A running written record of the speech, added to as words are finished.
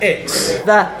It's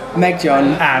the Meg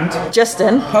John and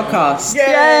Justin podcast.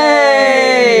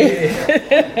 Yay!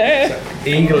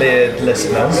 Eagle-eared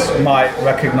listeners might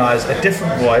recognise a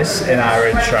different voice in our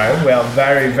intro. We are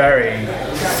very, very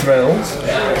thrilled,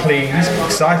 pleased,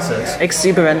 excited,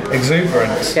 exuberant.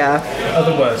 Yeah.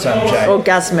 Other words, MJ.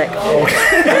 Orgasmic.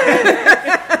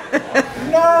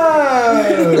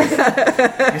 No!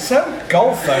 You're so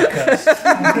goal focused.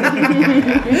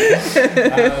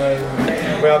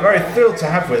 We are very thrilled to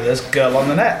have with us Girl on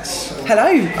the Nets. Hello,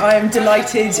 I am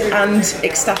delighted and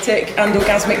ecstatic and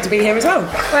orgasmic to be here as well.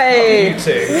 Hey! You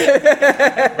too.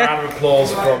 Round of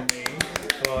applause from me.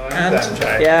 And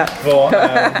MJ. Yeah. For,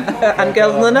 and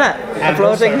Girl on the Net.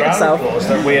 Applauding herself. Applause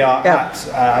that we are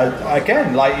at,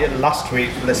 again, like last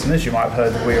week, listeners, you might have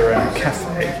heard that we were in a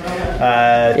cafe.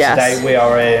 Today we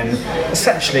are in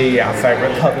essentially our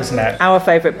favourite pub, isn't it? Our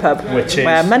favourite pub, which is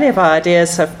where many of our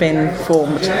ideas have been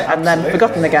formed and then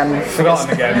forgotten again.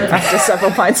 After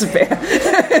several pints of beer.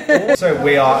 Also,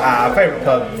 we are at our favourite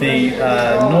pub, the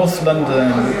North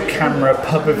London Camera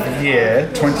Pub of the Year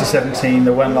 2017,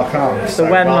 the Wenlock Arms. The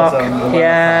Wenlock,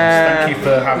 Thank you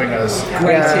for having us.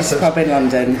 Greatest pub in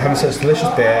London. Having such delicious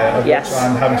beer, of which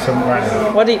I'm having some right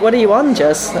now. What are you on,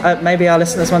 Jess? Maybe our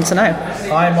listeners want to know.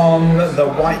 I'm on the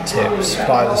White Tips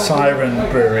by the Siren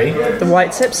Brewery. The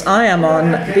White Tips. I am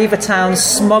on Beavertown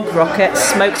Smog Rocket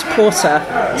Smoked Porter.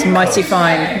 It's mighty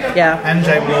fine. Yeah.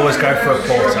 MJ will always go for a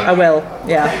porter. I will.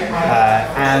 Yeah.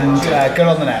 And Good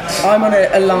on the Nets. I'm on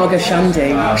a lager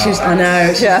shandy, which is, I know,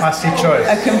 it's classy choice.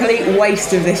 A complete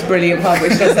waste of this brilliant pub,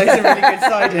 which does those really good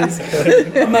ciders.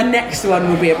 My next one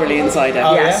will be a brilliant cider.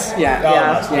 Oh, yes. Yeah.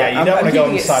 You don't want to go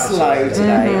on the cider slow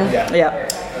today. Mm-hmm. Yeah.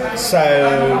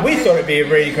 So we thought it'd be a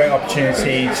really great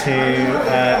opportunity to,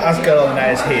 as Girl on the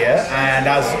Net is here, and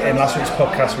as in last week's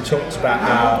podcast we talked about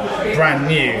our brand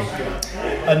new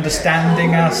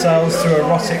Understanding Ourselves Through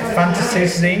Erotic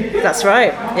Fantasies zine. That's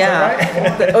right,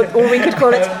 yeah. Or we could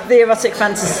call it the Erotic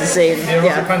Fantasy Scene. The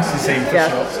Erotic Fantasy Scene for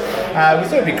short. We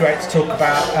thought it'd be great to talk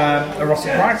about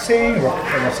erotic writing,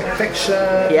 erotic fiction,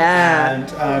 and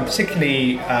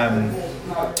particularly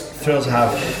thrilled to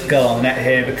have Girl on the Net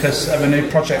here because of a new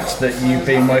project that you've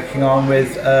been working on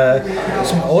with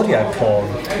some audio porn.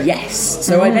 Yes.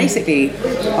 So I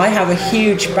have a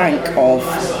huge bank of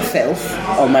filth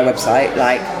on my website,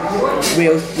 like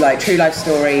real, like true life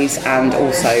stories and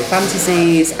also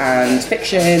fantasies and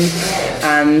fiction.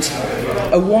 And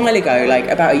a while ago, like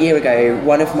about a year ago,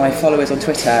 one of my followers on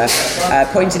Twitter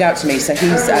pointed out to me, so he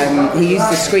used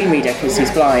the screen reader because he's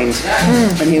blind,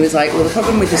 and he was like, well, the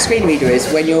problem with the screen reader is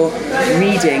when you're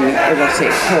reading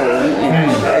erotic porn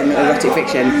and erotic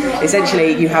fiction,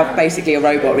 essentially you have basically a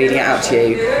robot reading it out to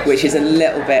you, which is a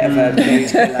little bit of a mood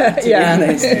killer, to be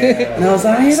honest. And I was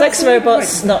like, sex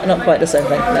robots, not quite the same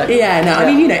thing. No. I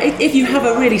mean, if you have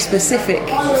a really specific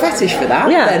fetish for that,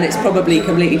 then it's probably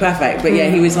completely perfect. But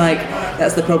he was like,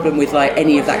 that's the problem with like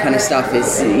any of that kind of stuff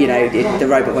is, the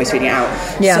robot voice reading it out.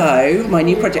 Yeah. So my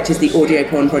new project is the audio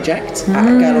porn project at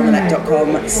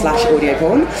girlonthenet.com/audio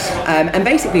porn. And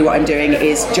basically what I'm doing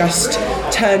is just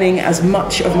turning as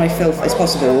much of my filth as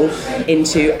possible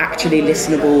into actually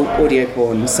listenable audio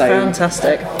porn. So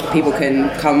fantastic. People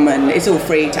can come and it's all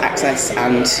free to access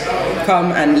and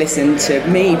come and listen to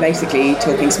me basically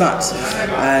talking smut.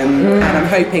 And I'm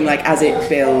hoping like as it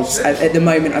builds, at the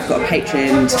moment I've got a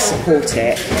Patreon to support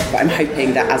it, but I'm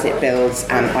hoping that as it builds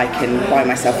and I can buy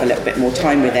myself a little bit more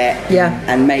time with it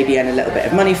and maybe earn a little bit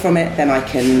of money from it, then I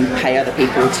can pay other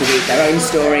people to read their own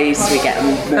stories, so we get a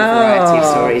more variety of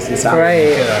stories and stuff.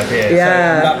 Great. Good idea.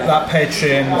 Yeah. So that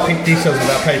Patreon, details of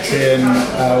that Patreon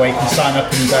where you can sign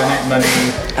up and donate money.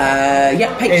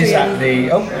 Patreon. Is at the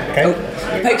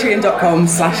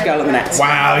Patreon.com/girlonthenet.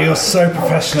 Wow, you're so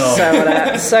professional.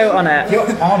 So on it. You're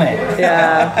on it.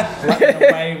 Yeah. Like in a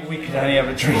way we could only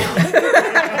ever dream.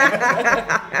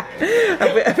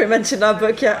 Have we mentioned our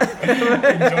book yet?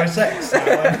 Enjoy sex.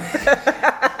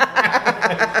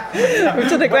 We've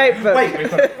done a great book. Wait, we've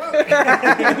got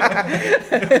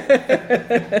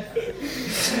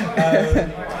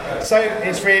so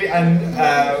it's really, and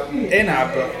in our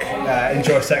book,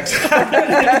 Enjoy Sex,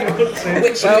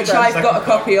 which I've got a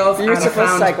copy of. Beautiful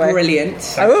and I found segue.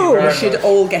 Brilliant. You should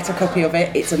all get a copy of it.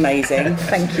 It's amazing.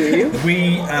 Thank you.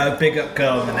 We big up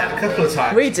Girl on the Net a couple of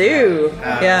times. We do.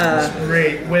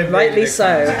 We're rightly so.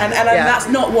 And that's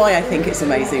not why I think it's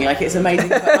amazing. Like it's amazing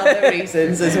for other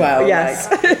reasons as well. Yes.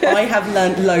 Like, I have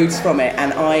learned loads from it,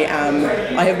 and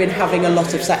I have been having a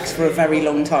lot of sex for a very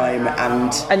long time,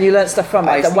 and you learnt stuff from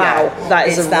it. That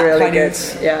is a really good.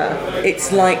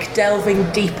 It's like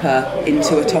delving deeper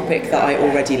into a topic that I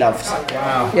already loved.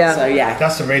 Wow. Yeah. So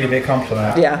that's a really big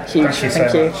compliment. Yeah, huge.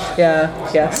 Thank you. Yeah.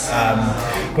 Yes.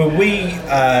 But we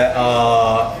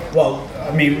are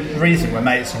I mean, the reason we're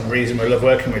mates and the reason we love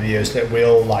working with you is that we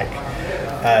all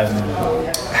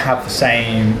have the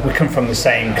same. We come from the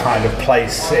same kind of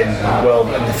place in the world,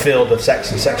 in the field of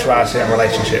sex and sexuality and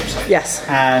relationships. Yes.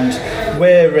 And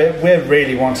we're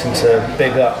really wanting to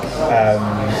big up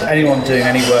anyone doing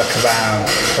any work around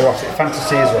erotic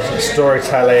fantasies, erotic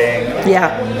storytelling,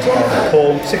 and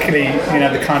porn, particularly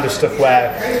the kind of stuff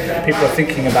where people are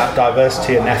thinking about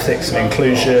diversity and ethics and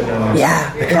inclusion and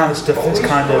the kind of stuff that's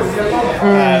kind of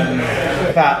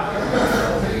about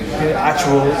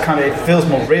actual kind of, it feels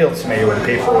more real to me when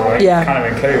people are kind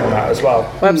of including that as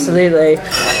well. Absolutely.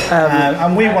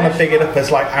 And we want to big it up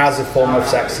as a form of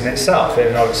sex in itself, in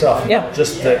and of itself. Not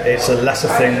just that it's a lesser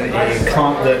thing that you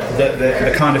can't,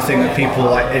 the kind of thing that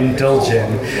people indulge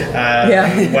in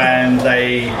when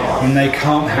they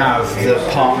can't have the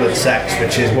partnered sex,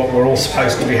 which is what we're all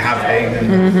supposed to be having, and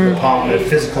the partnered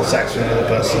physical sex with another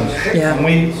person. And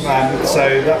we,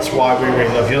 so that's why we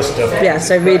really love your stuff. Yeah.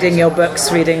 So reading your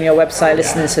books, reading your website,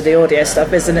 listening to the audio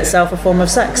stuff is in itself a form of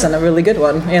sex, and a really good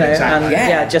one, Exactly.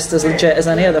 and just as legit as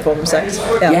any other form of sex.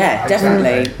 Yeah,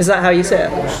 definitely. Is that how you see it?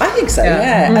 I think so.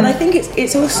 Yeah. And I think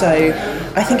it's also,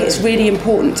 I think it's really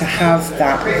important to have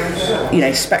that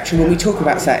spectrum when we talk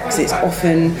about sex. It's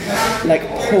often like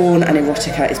porn and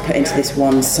erotica is put into this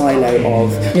one silo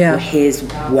of well, here's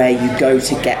where you go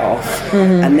to get off,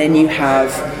 and then you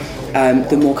have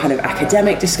the more kind of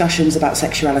academic discussions about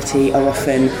sexuality are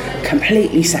often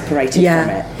completely separated from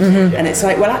it. And it's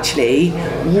like, well, actually,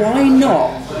 why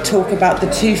not talk about the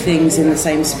two things in the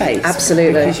same space?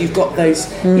 Absolutely. Because you've got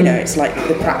those, it's like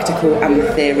the practical and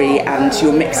the theory, and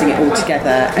you're mixing it all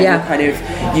together,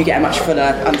 and you get a much fuller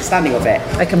understanding of it.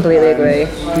 I completely agree.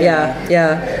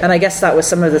 And I guess that was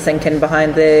some of the thinking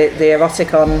behind the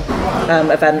Eroticon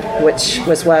event, which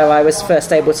was where I was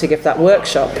first able to give that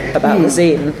workshop about the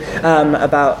zine,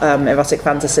 about erotic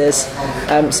fantasies.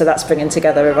 So that's bringing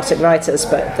together erotic writers,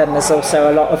 but then there's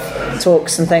also a lot of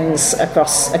talks and things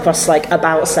across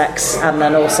about sex, and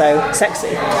then also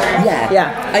sexy.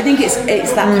 I think it's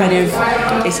that kind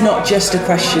of, it's not just a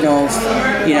question of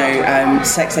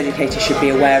sex educators should be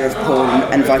aware of porn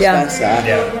and vice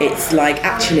versa. It's like,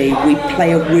 actually, we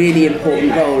play a really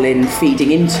important role in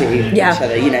feeding into each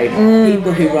other.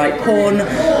 People who write porn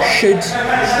should,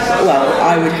 well,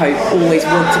 I would hope, always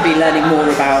want to be learning more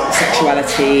about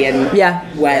sexuality and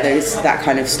where that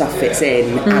kind of stuff fits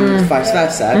in, and vice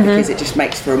versa, because it just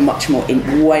makes for a much more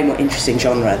way more interesting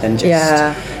genre than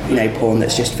just porn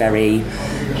that's just very,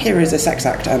 here is a sex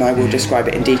act and I will describe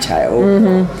it in detail.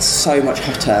 It's so much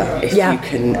hotter if you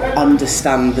can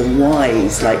understand the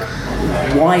whys, like,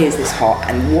 why is this hot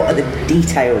and what are the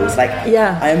details? Like,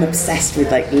 I am obsessed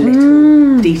with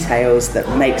little details that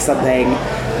make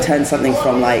turn something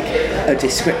from a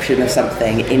description of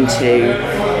something into,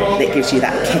 that gives you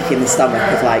that kick in the stomach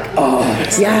of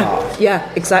it's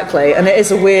hot. Exactly. And it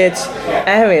is a weird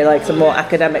area, the more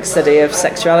academic study of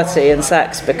sexuality and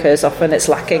sex, because often it's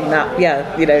lacking that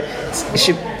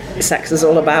sex is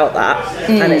all about that,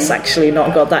 and it's actually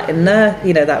not got that in there,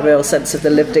 that real sense of the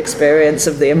lived experience,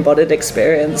 of the embodied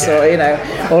experience, or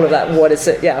all of that. What is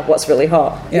it? What's really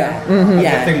hot?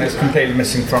 The thing that's completely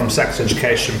missing from sex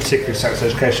education, particularly sex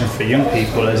education for young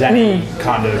people, is any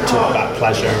kind of talk about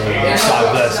pleasure and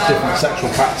diverse different sexual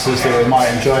practices that we might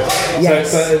enjoy.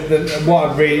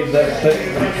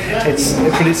 It's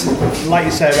like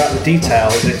you say about the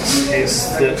details. It's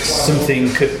that something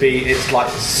could be. It's like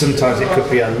sometimes it could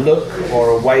be a look or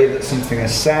a way that something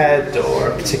is said, or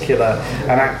a particular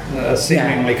a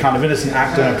seemingly kind of innocent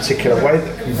act in a particular way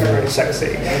that can be really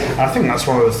sexy. And I think that's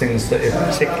one of the things that is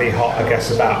particularly hot, I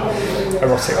guess, about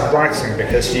erotic writing,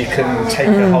 because you can take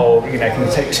a whole, you can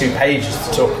take 2 pages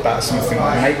to talk about something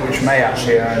which may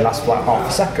actually only last for half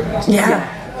a second.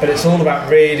 But it's all about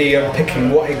really unpicking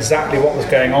what was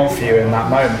going on for you in that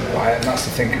moment, right? And that's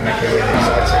the thing that makes it really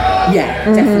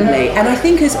exciting. Definitely. And I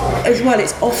think as well,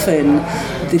 it's often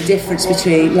the difference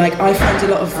between, I find a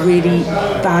lot of really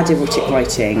bad erotic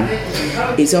writing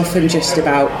is often just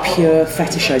about pure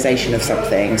fetishization of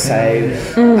something. So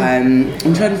I'm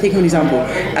trying to think of an example.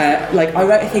 I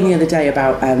wrote a thing the other day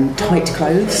about tight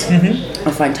clothes.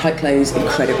 I find tight clothes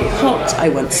incredibly hot. I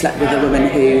once slept with a woman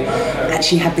who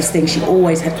actually had this thing, she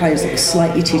always had clothes that were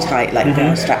slightly too tight,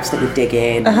 bra straps that would dig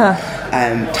in,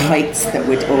 tights that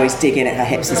would always dig in at her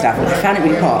hips and stuff, and I found it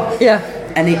really hot.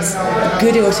 And it's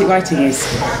good erotic writing is,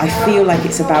 I feel like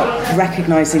it's about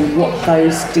recognising what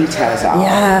those details are,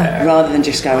 rather than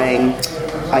just going,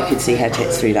 I could see her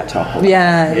tits through that top.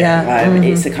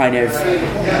 It's the kind of,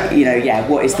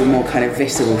 what is the more kind of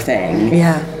visceral thing?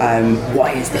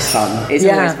 Why is this fun? It's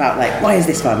always about like, why is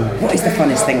this fun? What is the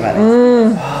funnest thing about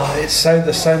this?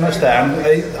 There's so much there.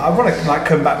 And I want to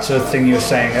come back to the thing you were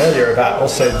saying earlier about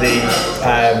also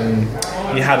the.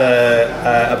 You had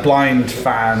a blind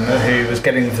fan who was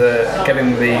getting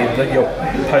your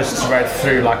posts read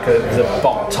through like the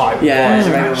bot type voice,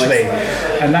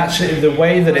 and actually the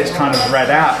way that it's kind of read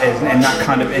out is in that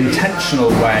kind of intentional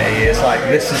way. It's like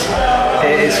it's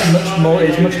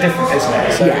much different, isn't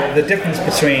it? So the difference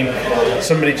between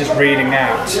somebody just reading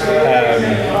out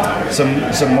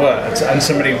some words and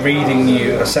somebody reading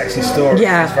you a sexy story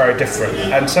is very different,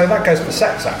 and so that goes for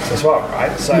sex acts as well,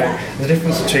 right? So the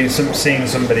difference between seeing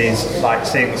somebody's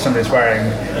wearing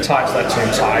tights that are too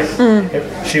tight.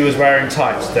 If she was wearing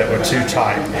tights that were too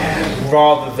tight,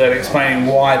 rather than explaining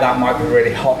why that might be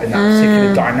really hot in that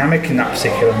particular dynamic, in that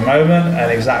particular moment,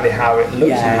 and exactly how it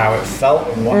looked and how it felt,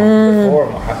 and what happened before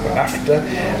and what happened after,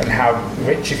 and how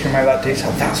rich you can make that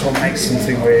detail. That's what makes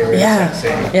something really, really sexy.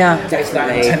 It's that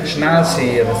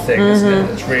intentionality of a thing, isn't it?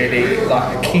 That's really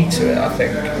like the key to it, I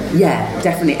think. Yeah,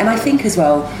 definitely. And I think as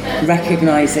well,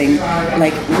 recognising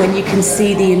like when you can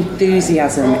see the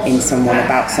enthusiasm in someone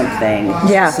about something.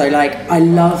 So like I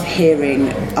love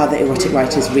hearing other erotic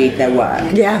writers read their work.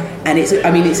 And it's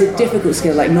a difficult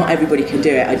skill. Like not everybody can do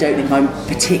it. I don't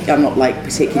think I'm not like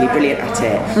particularly brilliant at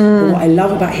it. But what I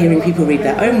love about hearing people read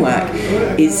their own work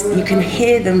is you can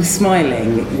hear them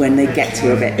smiling when they get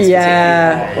to a bit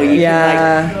particularly hot, or you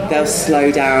can like they'll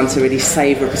slow down to really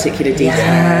savour a particular detail,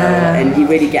 and you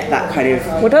really get that kind of.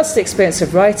 Well, that's the experience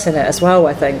of writing it as well.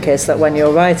 I think is that when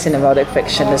you're writing erotic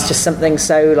fiction, there's just something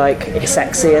so like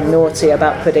sexy and naughty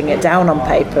about putting it down on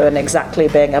paper and exactly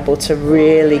being able to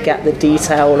really get the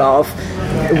detail of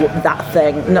that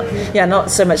thing.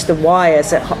 Not so much the why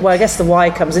as it. Well, I guess the why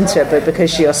comes into it, but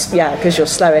because you're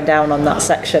slowing down on that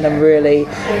section and really,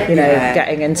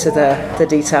 getting into the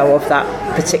detail of that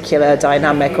particular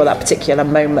dynamic or that particular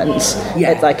moment.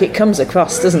 It comes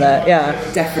across, doesn't it?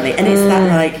 Definitely. And it's that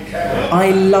like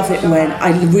I love it when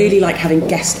I really like having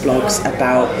guest blogs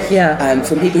about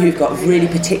from people who've got really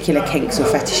particular kinks or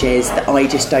fetishes that I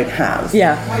just don't have.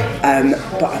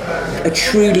 But a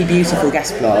truly beautiful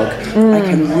guest blog, I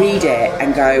can read it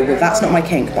and go, well, that's not my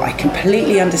kink, but I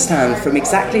completely understand from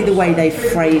exactly the way they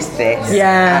phrased this.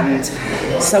 And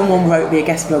someone wrote me a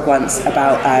guest blog once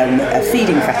about a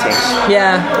feeding fetish.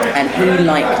 And he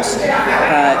liked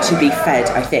to be fed,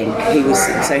 I think.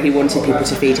 He wanted people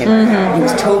to feed him. He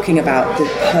was talking about the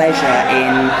pleasure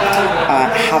in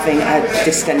having a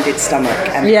distended stomach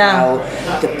and how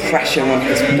the pressure on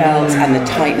his belt and the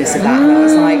tightness of that. And I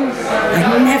was like,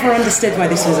 I never understood why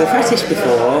this was a fetish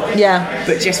before.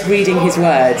 But just reading his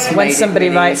words. When somebody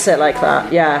writes it like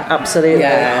that, absolutely.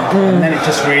 And then it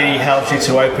just really helps you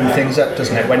to open things up,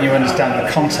 doesn't it? When you understand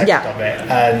the context of it,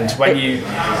 and when you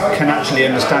can actually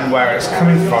understand where it's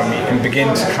coming from, you can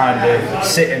begin to kind of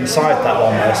sit inside that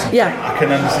almost. I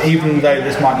can even though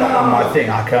this might not be my thing,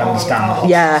 I can understand the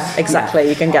hotness. Exactly.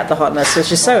 You can get the hotness,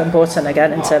 which is so important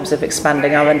again in terms of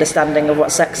expanding our understanding of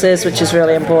what sex is, which is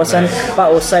really important,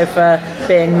 but also for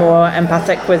being more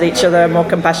empathic with each other, more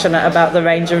compassionate about the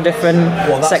range of different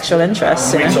sexual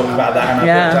interests. We talk about that in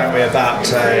our book, don't we? About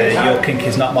your kink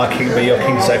is not my kink, but your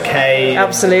kink is okay.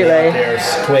 Absolutely. The idea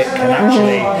is quick, and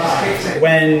actually,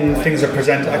 when things are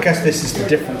presented, I guess this is the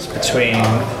difference between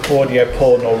audio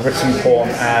porn or written porn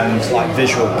and like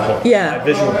visual porn. Like,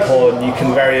 visual porn, you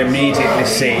can very immediately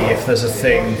see if there's a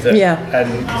thing that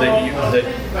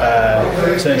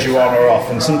turns you on or off,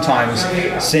 and sometimes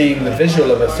seeing the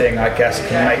visual of a thing, I guess,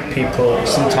 can make people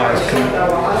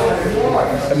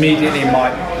immediately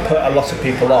might put a lot of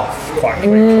people off quite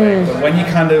quickly. But when you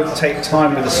kind of take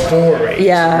time with a story to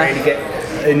really get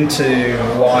into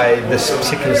why this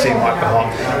particular scene might be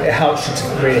hot, it helps you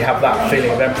to really have that feeling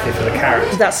of empathy for the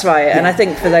character. That's right. And I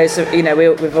think for those of,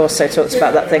 we've also talked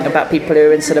about that thing about people who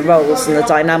are into the roles and the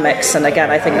dynamics, and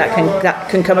again I think that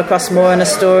can come across more in a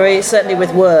story, certainly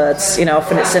with words.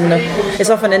 Often it's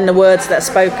often in the words that are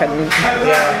spoken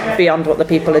beyond what the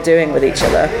people are doing with each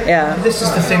other. This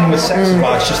is the thing with sex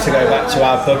advice, just to go back to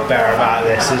our bugbear about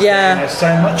this, is that,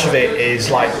 so much of it is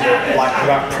like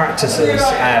about practices,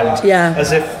 and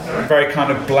as if very kind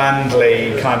of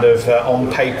blandly on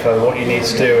paper what you need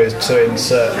to do is to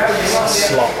insert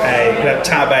slot A,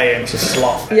 tab A into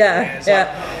slot A.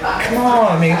 come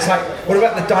on. I mean, it's like, what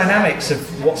about the dynamics of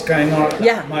what's going on at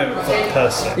that moment for the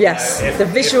person? Yes, the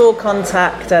visual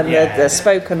contact and the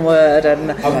spoken word and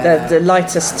the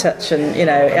lightest touch and,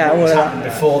 all of that.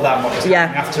 Before that, what was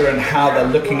happening after, and how they're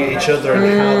looking at each other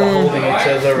and how they're holding each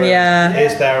other. And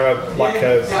is there a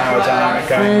power dynamic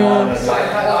going on? And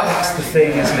that's the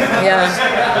thing, isn't it?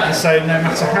 Yeah. And so no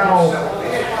matter how...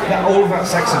 all of that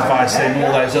sex advice in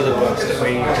all those other books that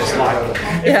we just like,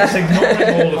 if it's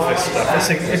ignoring all of this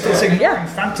stuff, if it's ignoring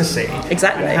fantasy,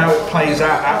 exactly, and how it plays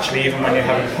out actually even when you're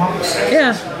having partner sex,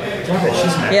 it's rubbish,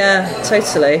 isn't it? Yeah,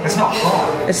 totally. It's not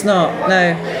hard. It's not,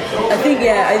 no. I think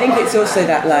it's also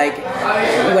that, like,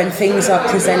 when things are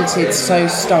presented so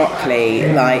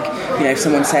starkly, like, if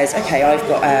someone says, okay, I've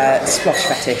got a splosh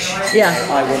fetish,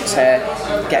 I want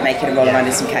to get naked and roll around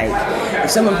in some cake.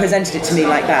 If someone presented it to me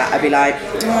like that, I'd be like,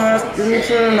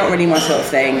 not really my sort of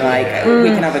thing, like, we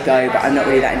can have a go, but I'm not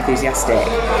really that enthusiastic.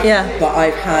 But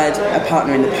I've had a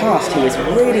partner in the past who was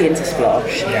really into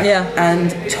splosh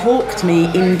and talked me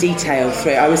in detail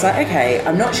through. I was like, okay,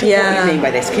 I'm not sure what you mean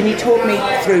by this, can you talk me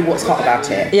through what's hot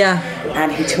about it?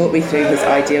 And he taught me through his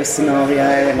ideal scenario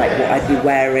and like what I'd be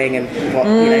wearing and what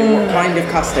what kind of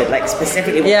custard, like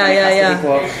specifically what kind of custard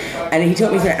before. And he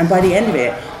taught me through it, and by the end of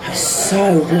it, I was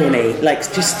so horny, like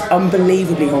just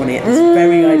unbelievably horny at this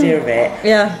very idea of it.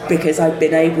 Because I've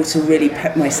been able to really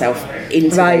put myself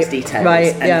into those details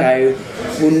and go,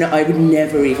 well, no, I would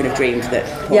never even have dreamed that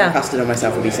pouring custard on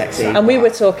myself would be sexy. And we were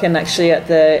talking actually at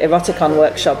the Eroticon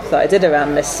workshop that I did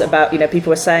around this about, people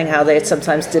were saying how they had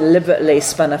sometimes deliberately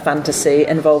spun a fantasy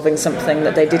involving something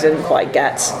that they didn't quite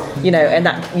get, and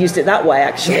that used it that way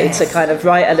actually to kind of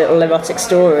write a little erotic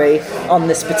story on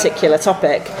this particular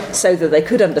topic so that they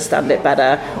could understand it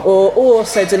better, or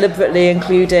also deliberately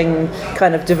including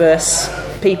kind of diverse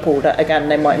people that again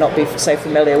they might not be so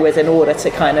familiar with in order to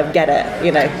kind of get it,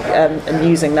 and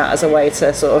using that as a way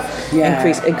to sort of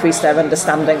increase their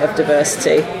understanding of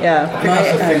diversity. I think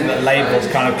that's the thing that labels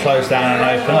kind of close down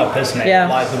and open up, isn't it?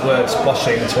 Like the word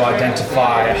sploshing to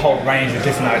identify a whole range of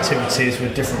different activities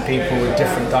with different people with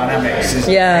different dynamics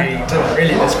doesn't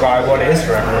really describe what it is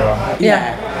for everyone.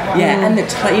 And the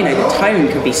tone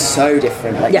can be so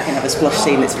different. Like you can have a splosh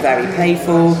scene that's very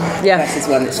playful versus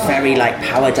one that's very like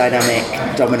power dynamic,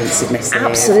 dominant, submissive.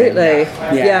 Absolutely.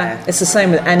 It's the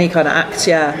same with any kind of act.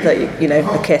 That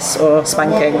a kiss or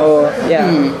spanking or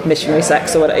missionary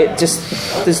sex or whatever.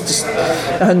 There's just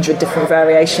 100 different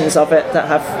variations of it that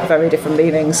have very different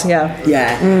meanings.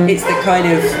 It's the kind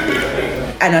of.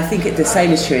 And I think the same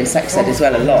is true in sex ed as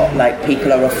well a lot. Like,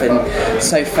 people are often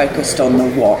so focused on the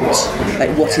what,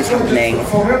 like what is happening.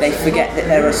 They forget that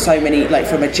there are so many, like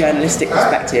from a journalistic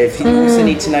perspective, you also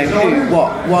need to know who,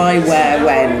 what, why, where,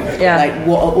 when. Like,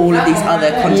 what are all of these other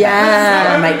contexts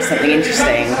that make something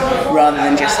interesting rather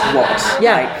than just what.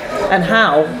 And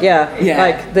how,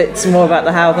 like it's more about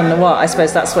the how than the what. I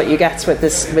suppose that's what you get with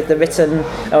the written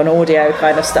or an audio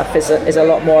kind of stuff is a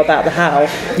lot more about the how.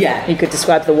 You could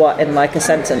describe the what in like a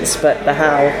sentence, but the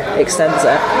how extends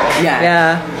it.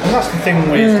 And that's the thing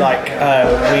with like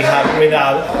we have in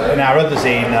our other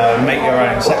zine, Make Your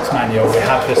Own Sex Manual. We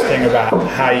have this thing about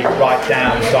how you write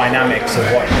down dynamics of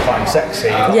what you find sexy.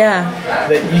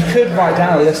 That you could write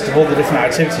down a list of all the different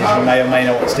activities you may or may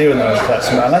not want to do in those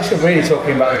person, unless you're really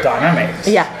talking about the dynamics.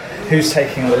 Who's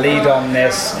taking the lead on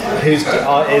this? Is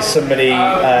somebody?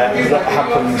 What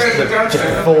happens just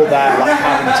before that? Like,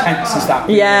 how intense is that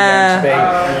going to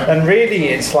be? And really,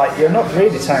 it's like you're not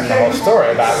really telling the whole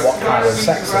story about what kind of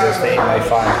sex it is that you may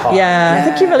find hot. I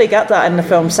think you really get that in the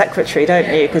film Secretary,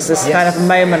 don't you? Because there's kind of a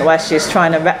moment where she's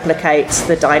trying to replicate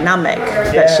the dynamic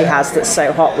that she has that's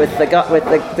so hot with the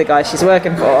guy she's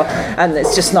working for, and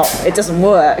it's just not. It doesn't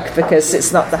work because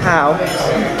it's not the how.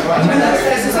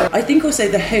 I think also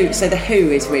the who. So the who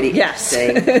is really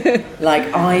interesting. Like,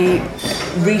 I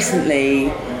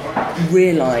recently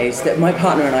realised that my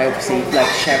partner and I obviously like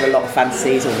share a lot of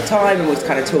fantasies all the time and always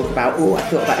kind of talk about, I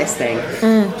thought about this thing.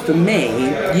 For me,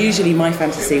 usually my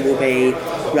fantasy will be,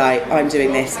 right, I'm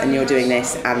doing this and you're doing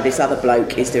this and this other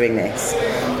bloke is doing this.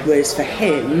 Whereas for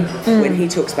him, when he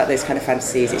talks about those kind of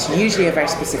fantasies, it's usually a very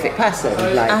specific person.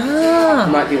 Like,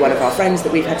 it might be one of our friends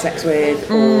that we've had sex with,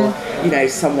 or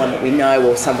someone that we know,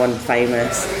 or someone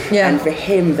famous. And for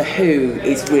him, the who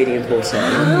is really important.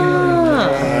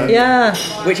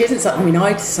 Which isn't something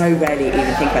I so rarely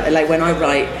even think about. Like, when I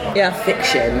write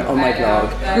fiction on my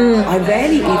blog, I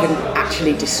rarely even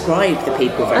actually describe the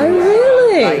people very well.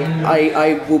 Really? Like,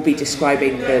 I will be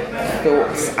describing the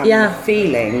thoughts and the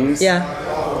feelings.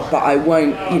 but I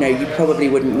won't, you probably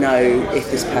wouldn't know if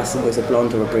this person was a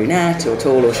blonde or a brunette or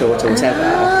tall or short or whatever.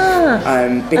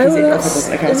 Because it often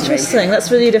doesn't occur to me. Interesting. That's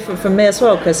really different from me as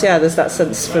well, because there's that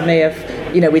sense for me of,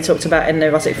 we talked about in the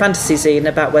erotic fantasy zine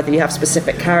about whether you have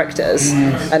specific characters,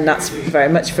 and that's very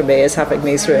much for me as having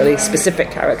these really specific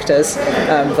characters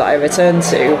that I return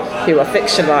to, who are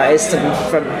fictionalized and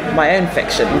from my own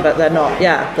fiction, but they're not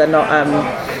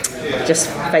just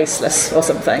faceless or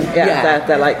something.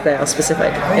 They're like, they are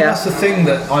specific. That's the thing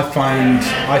that I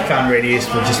found really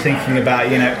useful, just thinking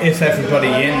about, if everybody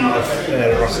in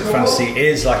the erotic fantasy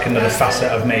is like another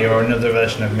facet of me or another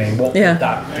version of me, what would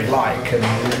that be like, and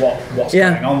what's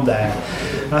going on there?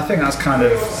 And I think that's kind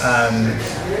of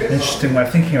an interesting way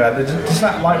of thinking about it. Does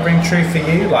that ring true for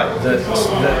you? Like that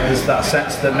there's that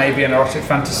sense that maybe an erotic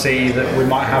fantasy that we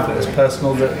might have that is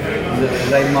personal, that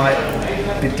they might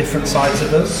be different sides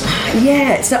of us?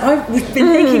 Yeah, so I've been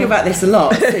thinking about this a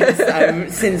lot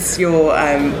since your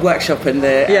workshop and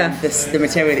the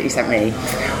material that you sent me.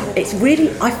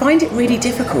 I find it really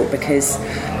difficult because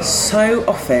so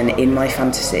often in my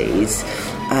fantasies,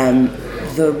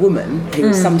 the woman, who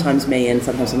is sometimes me and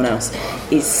sometimes someone else,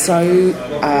 is so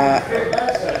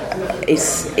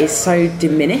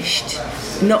diminished.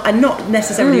 Not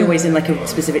necessarily always in like a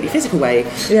specifically physical way,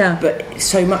 but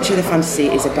so much of the fantasy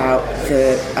is about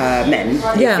the men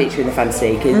who feature in the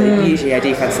fantasy, because usually I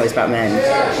do fantasize about men,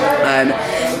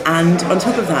 and on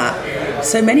top of that,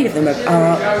 so many of them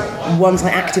are ones I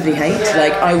actively hate.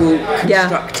 Like I will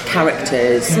construct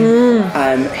characters who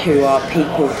are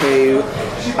people who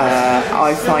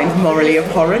I find morally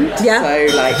abhorrent. So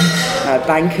like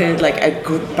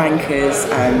bankers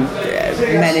and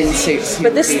men in suits.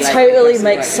 But this totally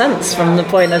makes sense from the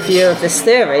point of view of this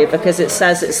theory, because it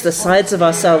says it's the sides of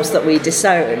ourselves that we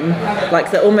disown,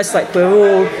 like that, almost like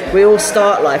we all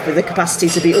start life with the capacity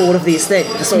to be all of these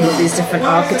things, all of these different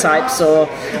archetypes or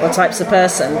types of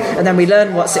person, and then we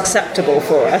learn what's acceptable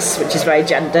for us, which is very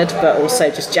gendered, but also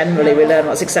just generally we learn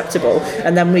what's acceptable,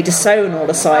 and then we disown all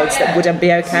the sides that wouldn't be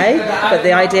okay. But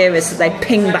the idea is that they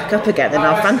ping back up again in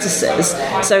our fantasies,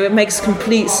 so it makes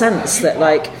complete sense that,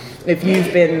 like, if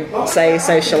you've been, say,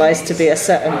 socialised to be a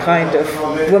certain kind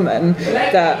of woman,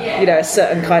 that, you know, a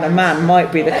certain kind of man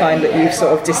might be the kind that you've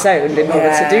sort of disowned in order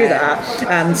to do that.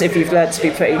 And if you've learned to be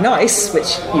pretty nice,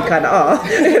 which you kind of are,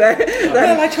 you know, then,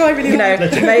 well, I try really hard.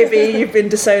 Maybe you've been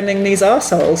disowning these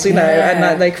arseholes, you know,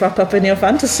 and they crop up in your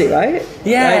fantasy, right?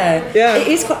 Yeah. Like, yeah. It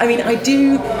is quite, I mean, I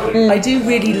do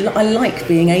really, I like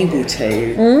being able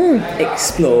to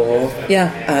explore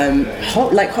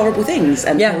like horrible things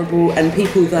and horrible and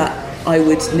people that I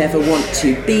would never want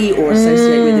to be or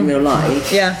associate with in real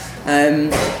life.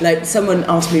 Like someone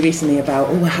asked me recently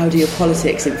about, how do your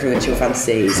politics influence your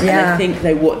fantasies? And I think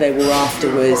what they were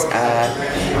after was,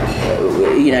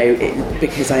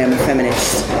 because I am a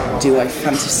feminist, do I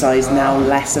fantasize now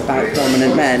less about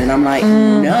dominant men? And I'm like,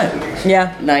 no.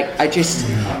 Yeah. Like I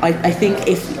think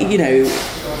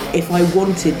if I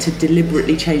wanted to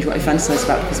deliberately change what I fantasise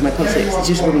about because of my politics, it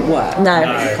just wouldn't work. No.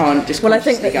 You can't just I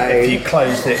think that go.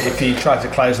 If you tried to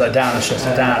close that down and shut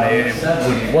it down, it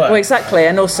wouldn't work. Well, exactly,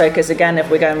 and also because again, if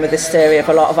we're going with this theory of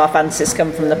a lot of our fantasies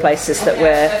come from the places that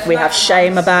we have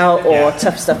shame about or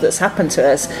tough stuff that's happened to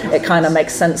us, it kind of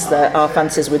makes sense that our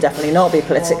fantasies would definitely not be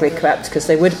politically correct, because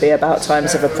they would be about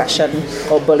times of oppression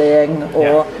or bullying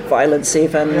or violence,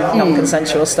 even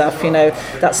non-consensual stuff. You know,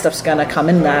 that stuff's going to come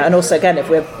in there. And also, again, if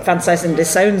we're fantasizing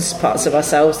disowns parts of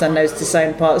ourselves, then those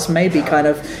disowned parts may be kind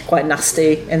of quite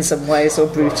nasty in some ways, or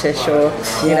brutish, or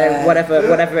you know,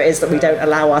 whatever it is that we don't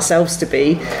allow ourselves to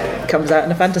be comes out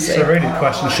in a fantasy. So really the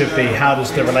question should be, how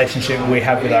does the relationship we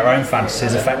have with our own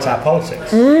fantasies affect our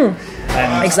politics?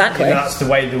 And exactly, that's the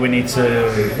way that we need to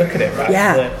look at it, right?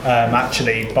 That,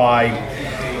 actually, by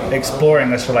exploring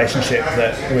this relationship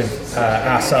with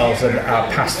ourselves and our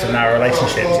past and our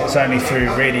relationships, it's only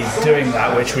through really doing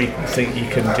that, which we think you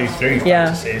can do through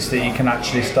fantasies, that you can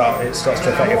actually it starts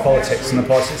to affect your politics and the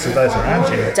politics of those around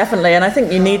you. Definitely, and I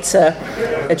think you need to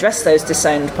address those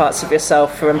disowned parts of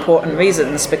yourself for important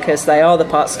reasons, because they are the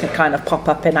parts that can kind of pop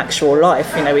up in actual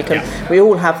life. You know, we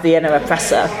all have the inner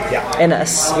oppressor in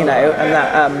us, you know, and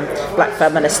that black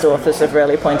feminist authors have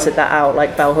really pointed that out,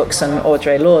 like Bell Hooks and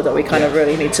Audre Lorde, that we kind of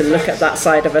really need to look at that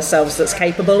side of ourselves that's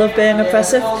capable of being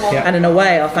oppressive. And in a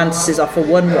way, our fantasies offer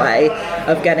one way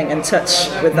of getting in touch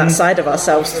with that side of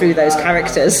ourselves through those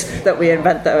characters that we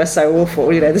invent that are so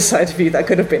awful. You know, the side of you that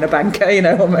could have been a banker, you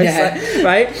know, almost like,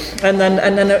 right? And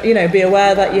then you know, be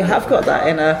aware that you have got that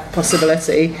inner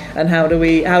possibility, and how do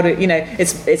you know,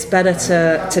 it's better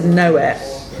to know it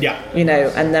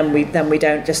And then we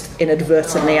don't just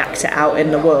inadvertently act it out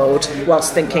in the world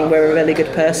whilst thinking we're a really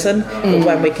good person. But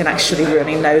when we can actually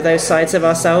really know those sides of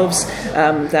ourselves,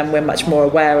 then we're much more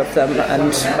aware of them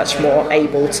and much more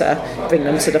able to bring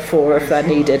them to the fore if they're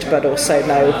needed, but also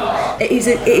know. It is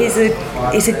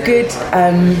a good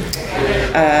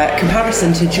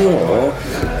comparison to draw,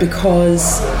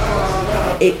 because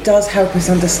it does help us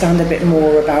understand a bit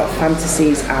more about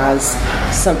fantasies as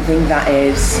something that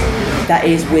is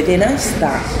within us,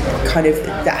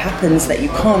 that happens, that you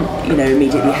can't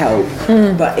immediately help,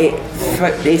 but it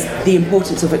is the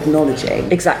importance of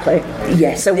acknowledging. Exactly.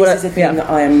 Yes. So this is a thing that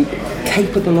I am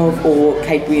capable of, or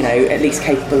at least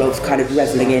capable of kind of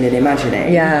reveling in and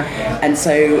imagining. Yeah. And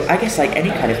so I guess like any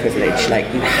kind of privilege, like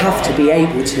you have to be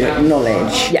able to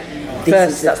acknowledge. Yeah.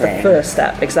 That's the first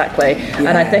step, exactly. Yeah. And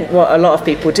I think what a lot of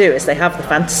people do is they have the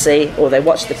fantasy or they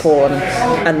watch the porn,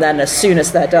 and then as soon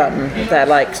as they're done, they're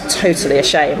like totally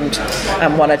ashamed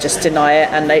and want to just deny it,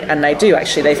 and they do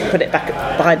actually, they put it back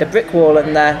behind a brick wall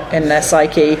in their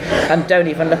psyche and don't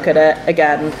even look at it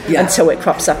again until it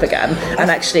crops up again. And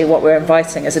actually what we're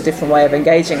inviting is a different way of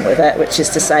engaging with it, which is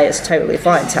to say it's totally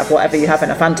fine to have whatever you have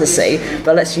in a fantasy,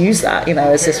 but let's use that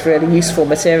as this really useful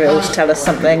material to tell us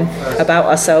something about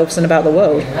ourselves and about the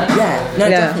world.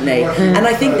 Definitely. And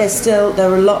I think there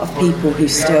are a lot of people who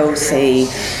still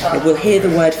will hear the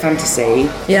word fantasy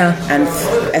and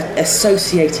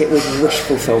associate it with wish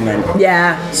fulfillment.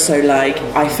 So like,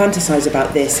 I fantasize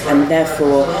about this and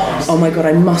therefore, oh my god,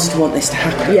 I must want this to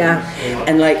happen.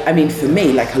 And like, I mean, for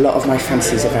me, like a lot of my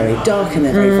fantasies are very dark and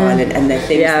they're very violent, and they're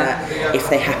things that if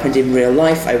they happened in real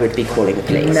life I would be calling the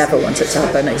police. Never want it to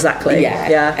happen. Exactly.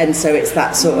 And so it's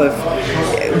that sort of,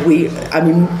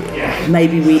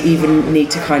 maybe we even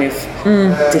need to kind of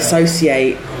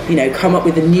dissociate, come up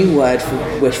with a new word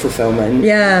for wish fulfillment.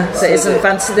 So it isn't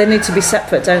fantasy. They need to be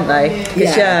separate, don't they?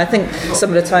 Because I think some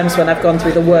of the times when I've gone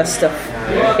through the worst stuff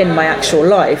in my actual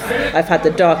life, I've had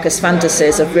the darkest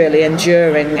fantasies of really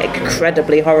enduring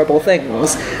incredibly horrible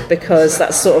things, because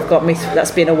that's sort of got me,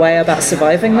 that's been a way about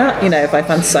surviving that. If I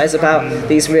fantasize about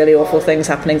these really awful things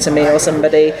happening to me or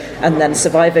somebody and then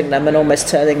surviving them and almost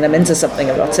turning them into something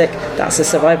erotic, that's a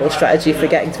survival strategy for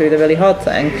getting through the really hard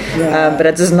thing. But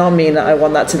it does not mean that I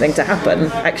want that thing to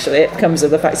happen. Actually, it comes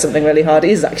with the fact something really hard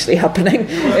is actually happening.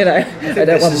 I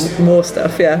don't want more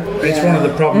stuff. It's one of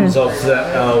the problems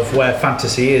of where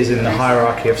fantasy is in the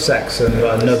hierarchy of sex, and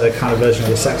another kind of version of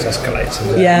the sex escalator.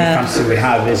 The fantasy we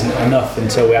have isn't enough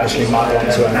until we actually might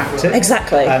want to enact it.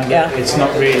 Exactly. And it's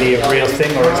not really a real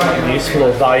thing, or it's not useful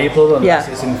or valuable unless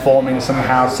it's informing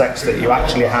somehow sex that you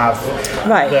actually have.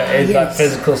 That is that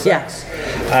physical sex.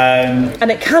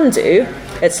 And it can do.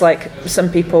 It's like some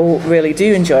people really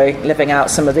do enjoy living out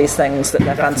some of these things that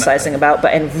they're fantasizing about,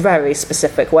 but in very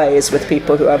specific ways with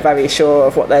people who are very sure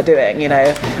of what they're doing.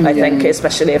 I think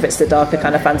especially if it's the darker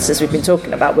kind of fantasies we've been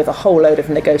talking about, with a whole load of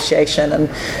negotiation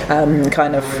and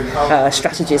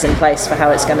strategies in place for how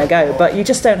it's going to go. But you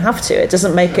just don't have to. It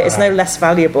doesn't make it. It's no less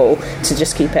valuable to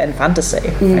just keep it in fantasy.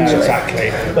 Exactly.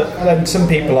 But then some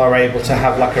people are able to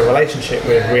have like a relationship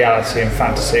with reality and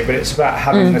fantasy, but it's about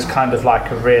having this kind of like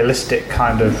a realistic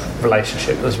kind of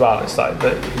relationship as well. It's like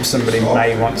that somebody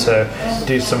may want to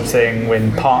do something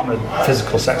when partnered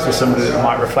physical sex with somebody that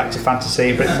might reflect a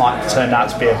fantasy, but it might turn out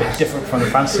to be a bit different from the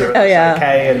fantasy.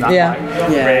 Okay, and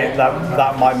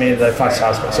that might mean they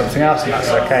fantasize about something else, and that's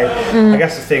okay. I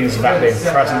guess the thing is about being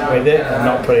present with it and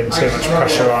not putting too much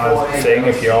pressure on a thing.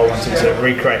 If you are wanting to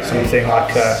recreate something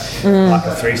like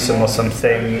a threesome or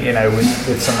something,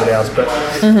 with somebody else, but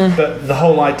the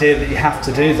whole idea that you have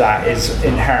to do that is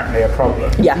inherently a problem.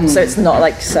 So it's not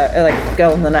like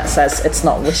Girl on the Net says, it's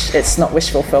not wish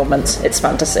fulfillment, it's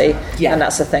fantasy, and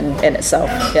that's a thing in itself.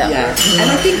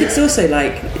 And I think it's also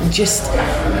like just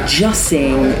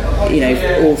seeing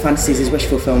all fantasies as wish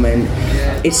fulfillment,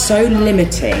 it's so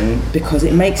limiting because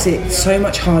it makes it so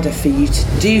much harder for you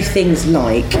to do things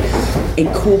like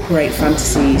incorporate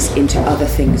fantasies into other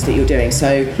things that you're doing.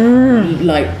 So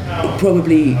like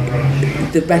probably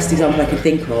the best example I can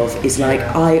think of is like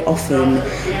I often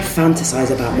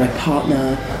fantasize about my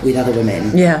partner with other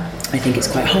women. I think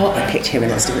it's quite hot. I picture him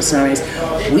in lots of different scenarios.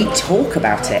 We talk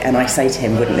about it and I say to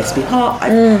him, wouldn't this be hot?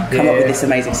 I've come up with this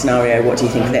amazing scenario. What do you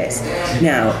think of this?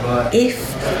 Now,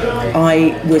 if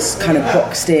I was kind of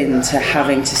boxed into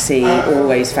having to see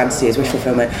always fantasy as wish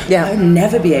fulfillment, I would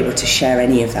never be able to share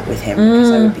any of that with him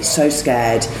because I would be so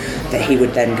scared that he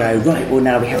would then go, right, well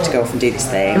now we have to go off and do this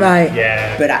thing.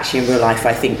 But actually in real life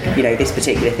I think, this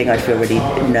particular thing I'd feel really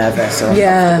nervous or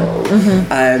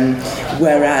uncomfortable.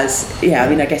 Whereas,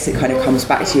 I guess it kind of comes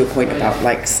back to your point about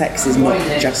like sex is not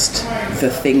just the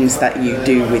things that you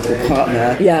do with your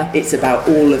partner. Yeah. It's about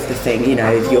all of the things, you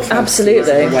know, your fantasies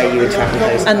and the way you interact with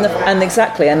those. And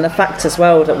exactly, and the fact as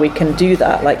well that we can do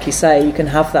that, like you say, you can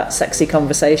have that sexy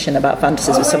conversation about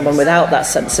fantasies with someone without that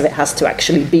sense of it has to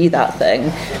actually be that thing.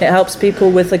 It helps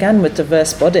people with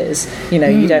diverse bodies. You know,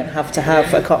 you don't have to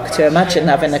have a cock to imagine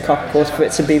having a cock, or for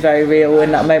it to be very real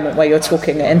in that moment where you're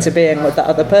talking it into being with that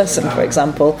other person, for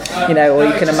example. You know, or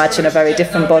you can imagine a very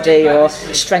different body or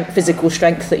physical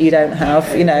strength that you don't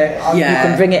have. You know, you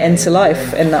can bring it into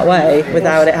life in that way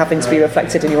without it having to be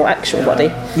reflected in your actual body.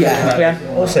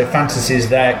 Also, fantasies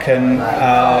there can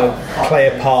play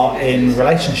a part in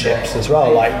relationships as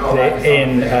well, like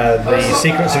in The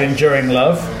Secrets of Enduring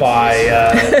Love by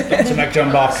Dr. Meg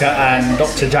John Barker and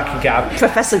Dr. Jackie Gabb.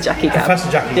 Professor Jackie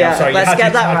Gabb. Sorry, let's you had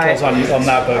get that titles right. on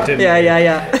that book, didn't you?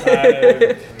 Yeah.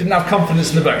 Didn't have confidence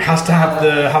in the book. Has to have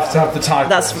the title.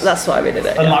 That's why we did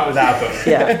it. Unlike with our book,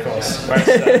 of course. Whereas,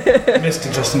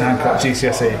 Mr. Justin Hancock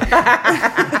GCSE.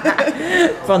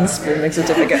 Bronze spoon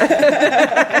certificate.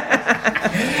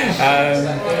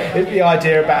 The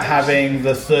idea about having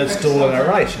the third stool in a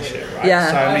relationship, right?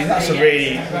 Yeah. So I mean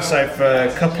so for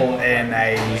a couple in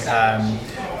a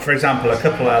for example, a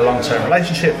couple in a long-term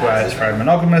relationship where it's very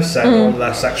monogamous and all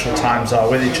their sexual times are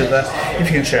with each other, if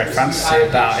you can share a fantasy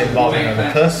about involving another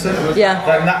person,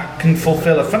 then that can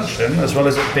fulfill a function as well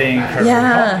as it being incredibly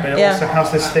hot. But it also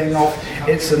has this thing of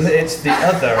it's the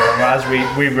other, and as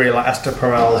we really like Esther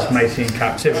Perel's Mating in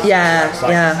Captivity.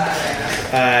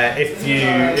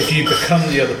 If you become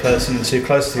the other person and too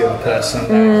close to the other person,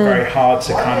 then it's very hard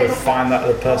to kind of find that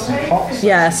other person hot.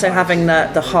 So having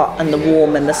the hot and the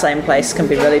warm in the same place can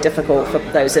be really difficult for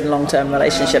those in long-term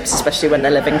relationships, especially when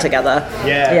they're living together.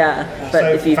 But so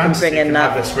if you can bring in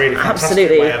that, this really fantastic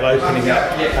way of opening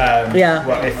up.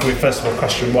 Well, if we first of all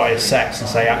question what is sex, and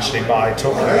say actually by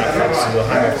talking about fantasy or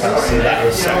having fantasy, that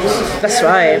is sex. That's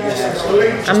right.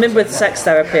 I mean, with sex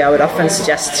therapy, I would often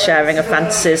suggest sharing of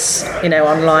fantasies, you know,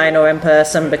 online or in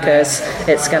person, because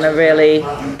it's going to really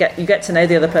get to know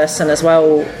the other person as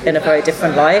well in a very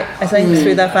different light, I think,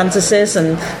 through their fantasies,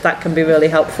 and that can be really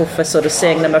helpful for sort of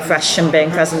seeing them afresh and being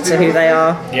present to who they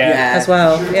are as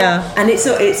well. And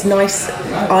it's nice.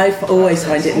 I've always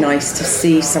find it nice to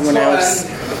see someone else.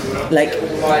 Like,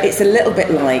 it's a little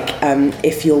bit like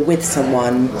if you're with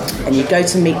someone and you go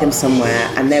to meet them somewhere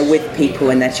and they're with people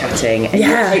and they're chatting and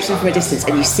you approach them from a distance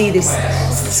and you see this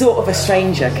sort of a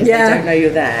stranger because they don't know you're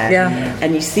there,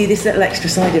 and you see this little extra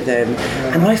side of them,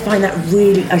 and I find that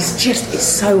really, it's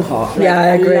so hot. Like, I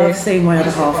agree. love seeing my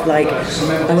other half. Like,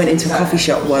 I went into a coffee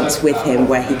shop once with him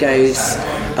where he goes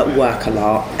at work a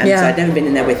lot, and so I'd never been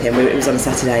in there with him. It was on a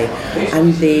Saturday,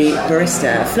 and the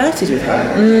barista flirted with him,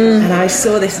 and I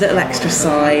saw this little extra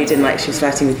side, and like she was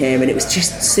flirting with him, and it was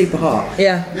just super hot.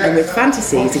 And with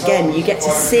fantasies, again, you get to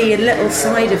see a little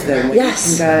side of them where you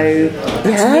can go,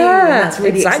 that's me, that's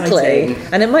really exciting.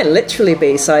 And it might literally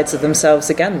be sides of themselves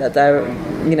again that they're,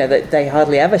 you know, that they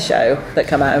hardly ever show, that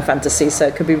come out in fantasy. So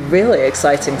it could be really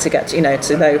exciting to get, you know,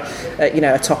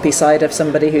 a toppy side of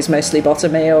somebody who's mostly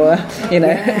bottomy, or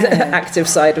active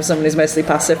side of someone who's mostly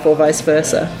passive, or vice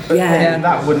versa. And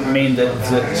that wouldn't mean that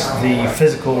the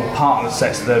physical part of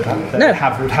sex that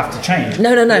would have to change.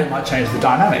 No. It might change the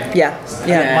dynamic.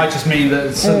 It might just mean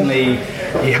that suddenly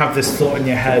you have this thought in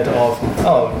your head of,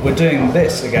 oh, we're doing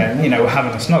this again, you know, we're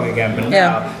having a snog again, but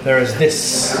now there is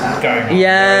this going on,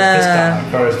 there is this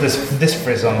dynamic, or is this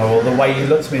frizz on, or the way you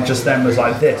looked at me just then was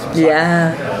like this.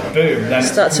 Like, boom. Then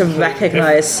start to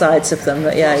recognise sides of them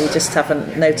that you just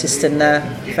haven't noticed in their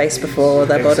face before, or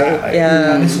their body.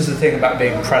 And this is the thing about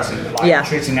being present, like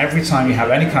treating every time you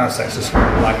have any kind of sex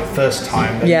like the first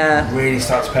time, then you really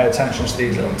start to pay attention to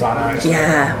these little dynamics.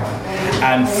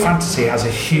 And fantasy has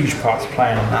a huge part to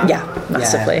play in that.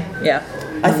 Massively.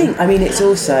 I think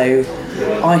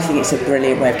it's a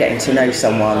brilliant way of getting to know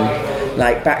someone.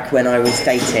 Like, back when I was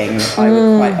dating, I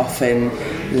would quite often,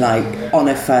 like, on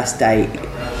a first date,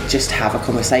 just have a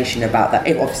conversation about that.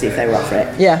 Obviously, if they were up for it.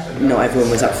 Not everyone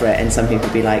was up for it, and some people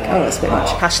would be like, oh, that's a bit much.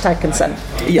 Hashtag consent.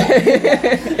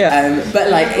 But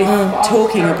like,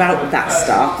 talking about that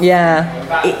stuff,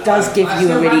 it does give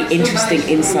you a really interesting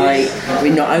insight. I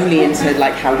mean, not only into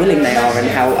like how willing they are and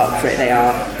how up for it they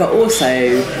are, but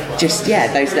also just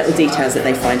those little details that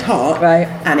they find hot. Right.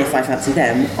 And if I fancy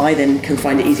them, I then can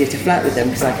find it easier to flirt with them,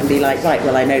 because I can be like, right,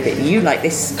 well, I know that you like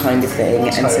this kind of thing,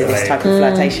 and so this type of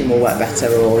flirtation will work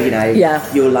better, or you know,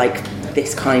 you're like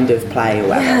this kind of play or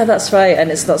whatever. Yeah, that's right.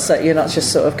 And it's not so you're not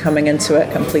just sort of coming into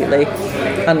it completely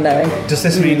unknowing. Does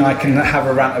this mean I can have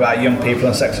a rant about young people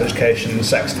and sex education and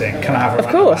sexting? Can I have a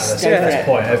rant about this at this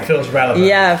point? It feels relevant.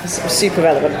 Yeah, super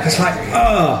relevant. It's like,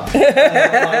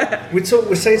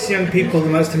 we say to young people the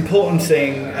most important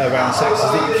thing around sex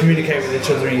is that you communicate with each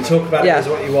other and you talk about it as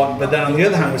what you want. But then on the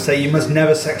other hand, we say you must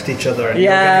never sext each other and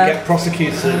you're going to get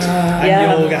prosecuted and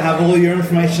you're going to have all your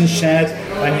information shared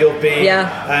and you'll be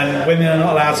and women are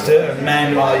not allowed to do it and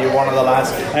men while you're one of the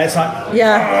lads. And it's like,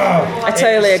 I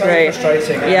totally agree. So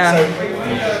frustrating. Yeah.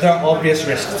 So there are obvious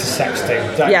risks to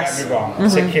sexting. Don't get me wrong.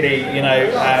 Particularly,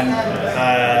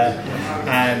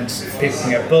 and people can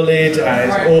get bullied and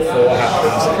it's awful what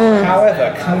happens.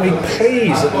 However, can we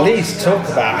please at least talk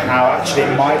about how actually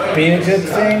it might be a good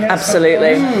thing?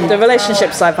 Absolutely. The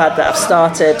relationships I've had that have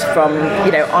started from,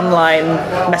 online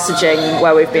messaging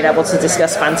where we've been able to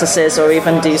discuss fantasies or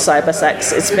even do cyber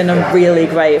sex, it's been a really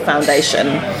great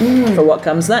foundation for what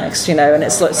comes next, and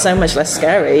it's so much less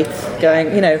scary going,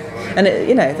 and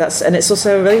it's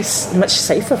also a really much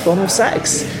safer form of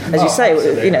sex. As you say,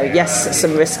 yes,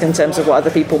 some risk in terms of what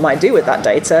other people might do with that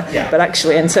data, but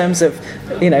actually in terms of,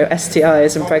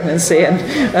 STIs and pregnancy and,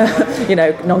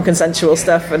 non-consensual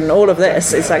stuff and all of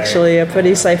this, it's actually a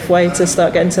pretty safe way to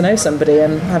start getting to know somebody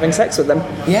and having sex with them.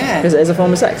 Yeah. Because it is a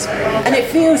form of sex. And it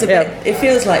feels it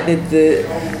feels like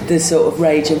the sort of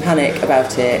rage and panic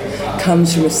about it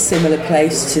comes from a similar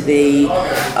place to the,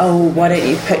 why don't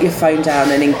you put your phone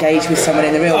down and engage with someone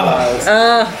in the real world?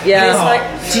 And it's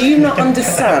like, do you not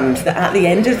understand that at the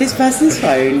end of this person's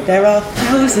phone there are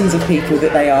thousands of people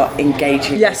that they are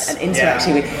engaging with and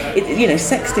interacting with?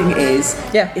 Sexting is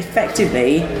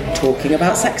effectively talking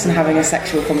about sex and having a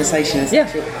sexual conversation and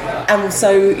and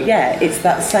so it's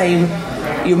that same.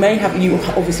 You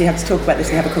obviously have to talk about this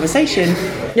and have a conversation.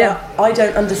 But I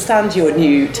don't understand your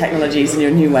new technologies and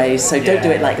your new ways, so don't do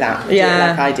it like that. Do it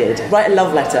like I did. Write a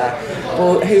love letter.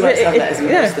 Well, who writes love letters and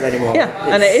posts them anymore?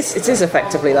 And it is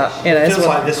effectively that. It feels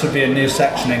like this would be a new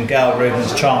section in Gail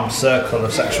Rubin's charmed circle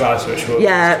of sexuality, which will.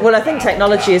 Well, I think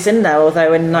technology is in there,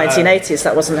 although in the 1980s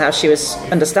that wasn't how she was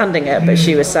understanding it, but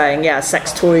she was saying,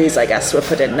 sex toys, I guess, were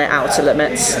put in the outer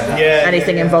limits.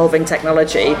 Anything involving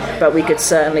technology, but we could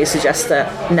certainly suggest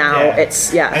that now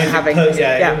it's having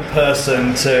in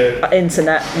person to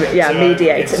internet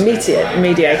mediated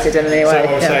in any way. So what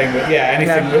we're saying that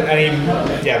any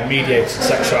mediated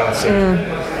sexuality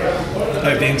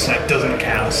over the internet doesn't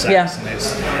count as sex,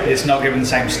 and it's not given the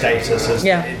same status as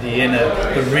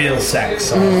the real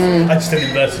sex. I just did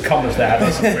inverted commas there.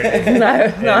 That's really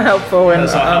not helpful on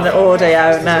the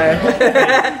audio.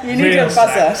 No, you need a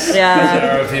buzzer.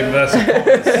 Of the inverted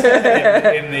commas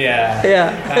in the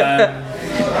air.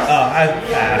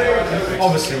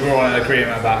 Obviously we're all in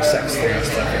agreement about sexting and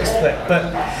stuff,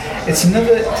 but it's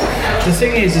another. The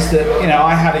thing is that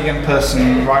I had a young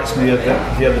person write to me the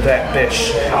other day at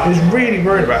Bish who was really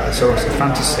worried about this erotic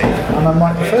fantasy, and I'm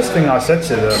like, the first thing I said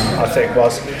to them, I think,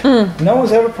 was, no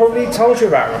one's ever probably told you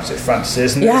about erotic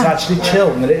fantasies, and it's actually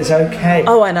chill and that it's okay.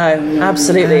 Oh, I know,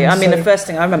 absolutely. I mean, the first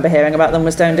thing I remember hearing about them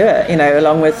was don't do it.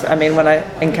 Along with, when I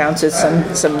encountered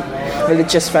some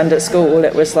religious friend at school,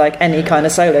 it was like any kind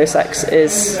of solo sex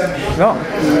is wrong.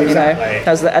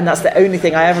 And that's the only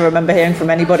thing I ever remember hearing from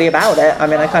anybody about it.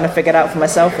 I kind of figured out for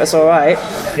myself it's all right.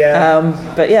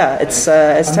 But it's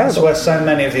terrible. That's where so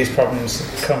many of these problems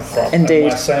come from. Indeed. And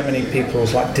where so many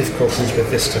people's difficulties with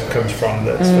this stuff comes from.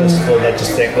 That first of all they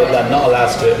just think that they're not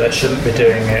allowed to do it, they shouldn't be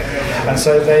doing it, and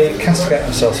so they castigate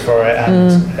themselves for it,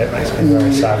 and it makes me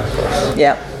very sad, of course.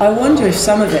 I wonder if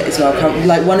some of it as well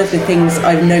one of the things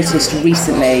I've noticed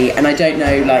recently, and I don't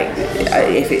know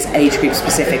if it's age group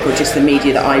specific or just the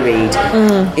media that I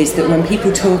read, is that when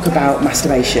people talk about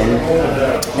masturbation,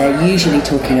 they're usually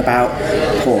talking about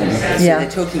porn. So they're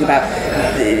talking about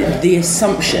the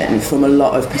assumption from a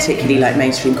lot of particularly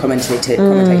mainstream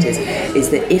commentators is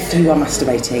that if you are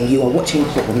masturbating, you are watching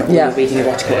porn or you're reading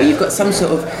erotica or you've got some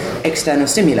sort of external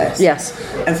stimulus.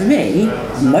 And for me,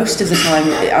 most of the time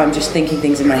I'm just thinking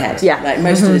things in my head.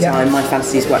 Most of the time my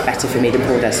fantasies work better for me than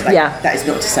porn does. That is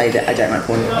not to say that I don't like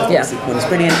porn. Obviously porn is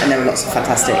brilliant and there are lots of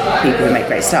fantastic people who make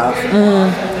great stuff.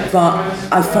 But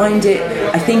I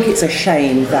think it's a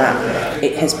shame that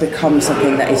it has become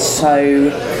something that is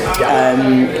so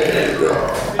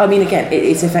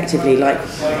it's effectively like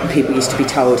people used to be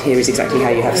told, here is exactly how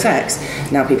you have sex.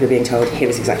 Now people are being told, here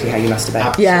is exactly how you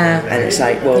masturbate. And it's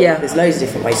like, there's loads of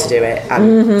different ways to do it,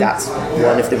 and that's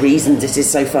one of the reasons it is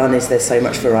so fun, is there's so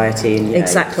much variety. And,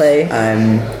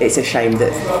 it's a shame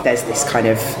that there's this kind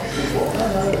of,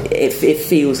 it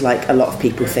feels like a lot of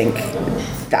people think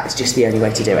that's just the only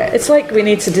way to do it. It's like we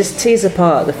need to just tease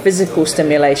apart the physical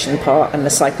stimulation part and the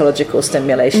psychological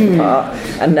stimulation part,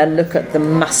 and then look at the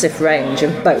massive range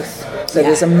of both. So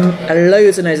there's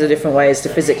loads and loads of different ways to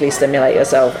physically stimulate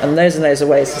yourself, and loads and loads of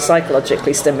ways to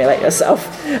psychologically stimulate yourself,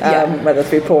 whether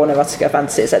through porn, erotica,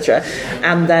 fantasy, etc.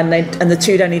 And then the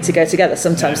two don't need to go together.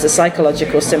 Sometimes the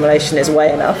psychological stimulation is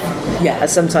way enough, and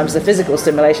sometimes the physical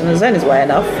stimulation on its own is way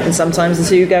enough, and sometimes the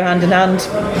two go hand in hand,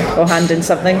 or hand in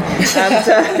something.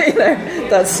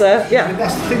 And that's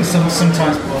That's the thing.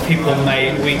 Sometimes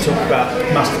we talk about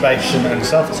masturbation and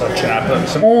self-touch in our book.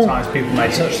 Sometimes people may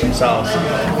touch themselves,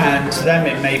 and to them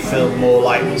it may feel more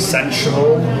like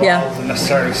sensual rather than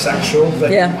necessarily sexual.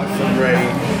 They might feel really,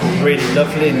 really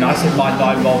lovely and nice. It might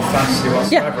not involve fantasy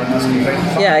whatsoever, and that's completely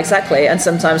fine. Yeah, exactly. And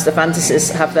sometimes the fantasies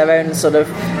have their own sort of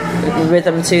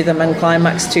rhythm to them and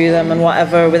climax to them and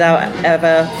whatever, without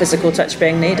ever physical touch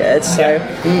being needed. So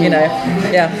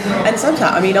And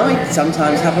sometimes, I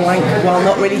sometimes have a wank while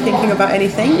not really thinking about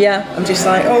anything. I'm just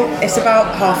like, it's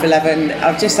about 11:30.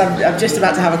 I'm just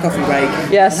about to have a coffee break.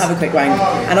 Yes. And have a quick wank,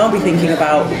 and I'll be thinking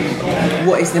about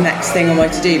what is the next thing on my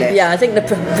to-do list. I think the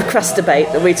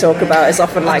procrastinate that we talk about is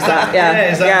often like that.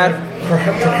 Is that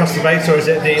procrastinate, or is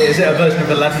it a version of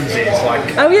 11sies?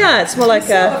 Like, it's more like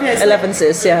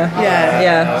 11sies.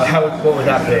 What would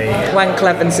that be? Wank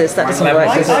 11sies. That doesn't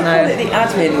work, does it? I call it the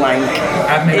admin wank.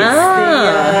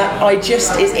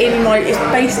 It's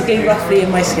basically roughly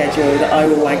in my schedule that I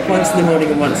will wank once in the morning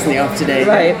and once in the afternoon.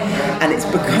 Right. And it's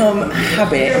become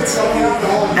habit,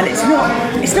 and it's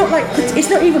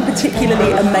not even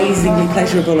particularly amazingly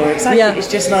pleasurable or exciting. It's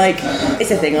just like,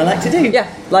 it's a thing I like to do.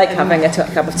 Like having a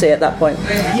cup of tea at that point.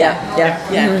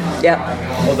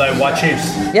 Although, why choose?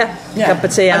 Cup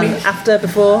of tea and after,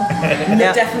 before.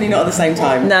 Definitely not at the same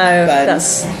time. No,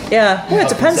 that's it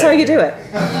depends how you do it.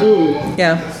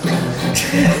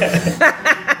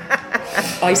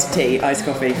 Iced tea, iced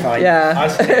coffee, fine.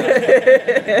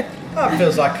 That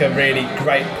feels like a really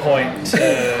great point to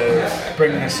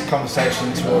bring this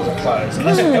conversation towards a close.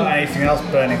 Unless you've got anything else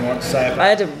burning you want to say about it. I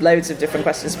had loads of different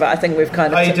questions, but I think we've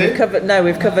kind of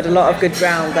we've covered a lot of good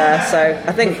ground there. So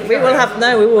I think we will have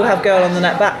Girl on the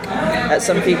Net back at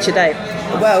some future day.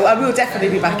 Well, I will definitely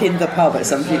be back in the pub at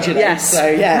some future day. Yes. So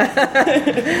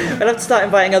we'll have to start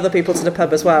inviting other people to the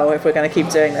pub as well if we're going to keep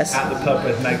doing this. At the pub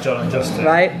with Meg, John and Justin.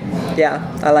 Right? Yeah,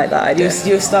 I like that idea.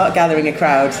 You'll start gathering a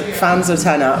crowd. Fans will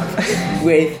turn up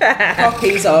with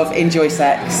copies of Enjoy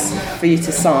Sex for you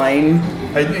to sign.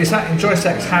 Is that Enjoy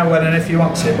Sex How, When and If You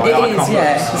Want To by Icon Books?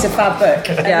 It's a fab book.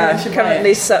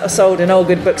 Currently sold in all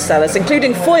good booksellers,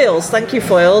 including Foyles. Thank you,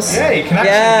 Foyles. Yeah, you can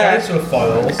actually go to a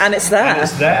Foyles. And it's there.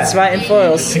 It's right in Foyles.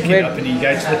 You pick it up and you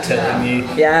go to the till and you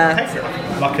pay for it.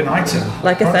 Like an item.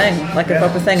 Like a thing. Like a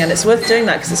proper thing. And it's worth doing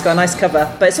that because it's got a nice cover.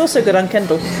 But it's also good on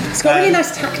Kindle. It's got a really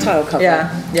nice tactile cover. Yeah.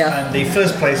 And the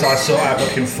first place I saw our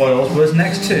book in Foyles was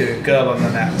next to Girl on the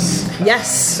Nets.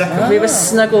 Yes. We were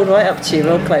snuggled right up to you,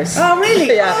 real close. Oh, really?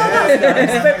 Yeah. Oh, that's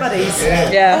nice. We're buddies.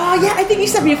 Yeah. Oh, yeah, I think you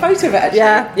sent me a photo of it, actually.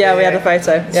 Yeah, we had a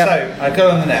photo. Yeah. So,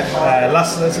 Girl on the Net.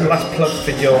 Last plug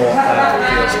for your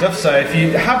stuff. So, if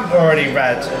you haven't already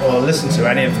read or listened to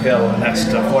any of the Girl on the Net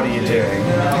stuff, what are you doing?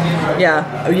 Yeah.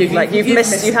 You've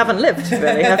missed. You haven't lived,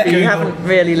 really, have you? You haven't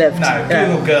really lived. No.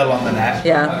 Google Girl on the Net.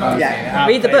 Yeah.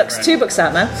 Read the books. 2 books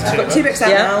out now. I've got 2 books out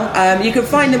now. You can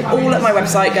find them all at my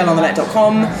website,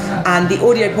 girlonthenet.com, and the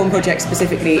audio porn project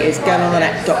specifically is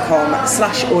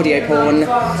girlonthenet.com/audio porn.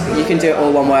 You can do it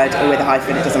all one word or with a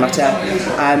hyphen, it doesn't matter.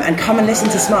 And come and listen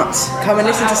to Smut. Come and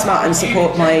listen to Smut and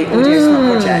support my audio Smut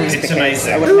project. It's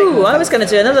amazing. I was going to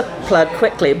do another plug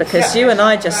quickly because you and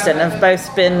I, Justin, have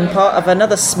both been part of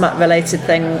another Smut-related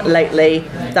thing lately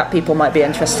that people might be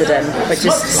interested in, which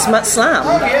is Smut Slam.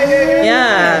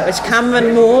 Which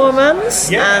Cameron Moore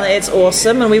runs, and it's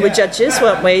awesome. And we were judges,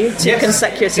 weren't we? 2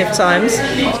 consecutive times.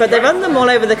 But they run them all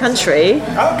over the country,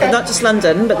 not just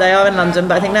London, but they are in London.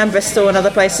 But I think they're in Bristol and other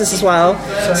places as well.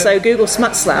 So Google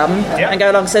Smut Slam and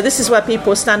go along. So this is where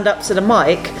people stand up to the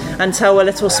mic and tell a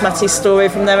little smutty story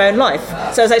from their own life.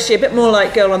 So it's actually a bit more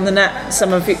like Girl on the Net,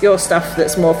 some of your stuff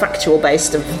that's more factual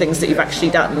based of things that you've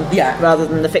actually done, rather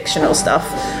than the fictional stuff.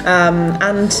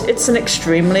 And it's an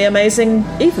extremely amazing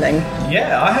evening.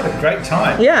 Yeah, I had a great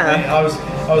time. Yeah. I was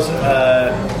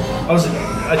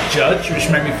a judge, which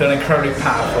made me feel incredibly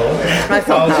powerful. I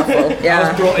felt powerful, yeah. I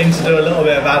was brought in to do a little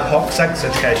bit of ad hoc sex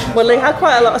education. Well, they had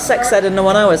quite a lot of sex ed in the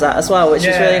one I was at as well, which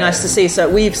was really nice to see. So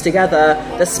it weaves together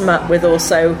the smut with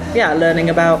also, learning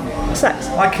about sex.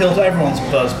 I killed everyone's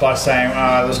buzz by saying,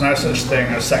 there's no such thing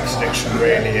as sex addiction,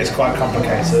 really. It's quite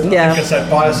complicated. Yeah. I think I said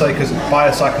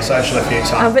biopsychosocial a few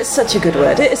times. Oh, it's such a good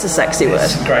word. It is a sexy word.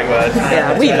 It's a great word.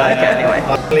 Yeah, we like it anyway.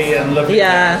 Lovely and lovely.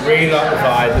 Yeah. Really like the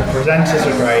vibe. The presenters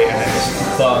are great and it was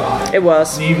fun. It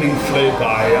was. The evening flew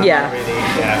by. Yeah.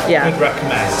 Really, would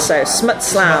recommend. So, Smut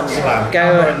Slam.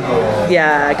 Go.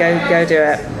 Go do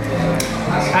it.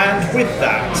 And with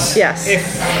that, yes.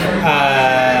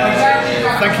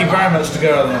 Thank you very much to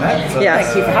Girl on the Net.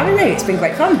 Thank you for having me. It's been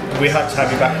great fun. We hope to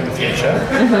have you back in the future.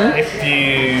 Mm-hmm. If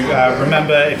you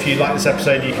remember, if you like this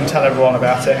episode, you can tell everyone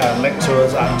about it and link to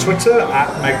us at Twitter at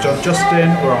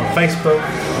MegJohnJustin. We're on Facebook,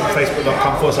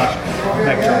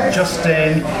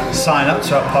 facebook.com/MegJohnJustin. Sign up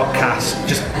to our podcast.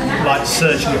 Just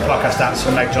search in your podcast apps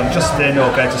for Meg John Justin, or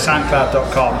go to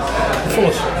soundcloud.com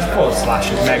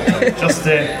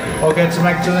 /MegJohnJustin, or go to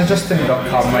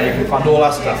megjohnandjustin.com where you can find all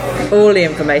our stuff. All the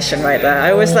information right there.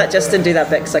 I always let Justin do that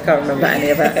bit because I can't remember any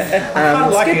of it. I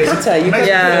like it.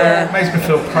 Makes me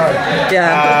feel proud.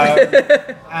 Yeah.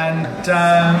 And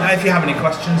if you have any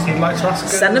questions you'd like to ask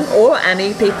us, send them, or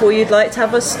any people you'd like to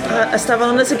have us have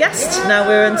on as a guest. Now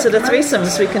we're into the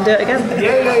threesomes, we can do it again.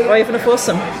 Yeah. Or even a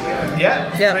foursome. Yeah,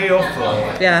 3 or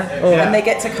 4. Yeah. And they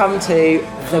get to come to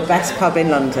the best pub in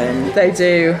London. They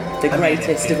do. The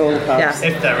greatest of all pubs. Yeah.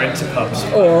 If they're into pubs.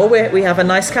 Or we have a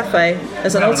nice cafe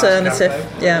as an alternative.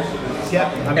 Yeah.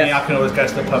 I mean, I can always go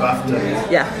to the pub after.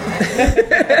 Yeah.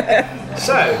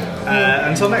 So,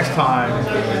 until next time.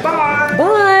 Bye.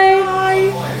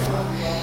 Bye.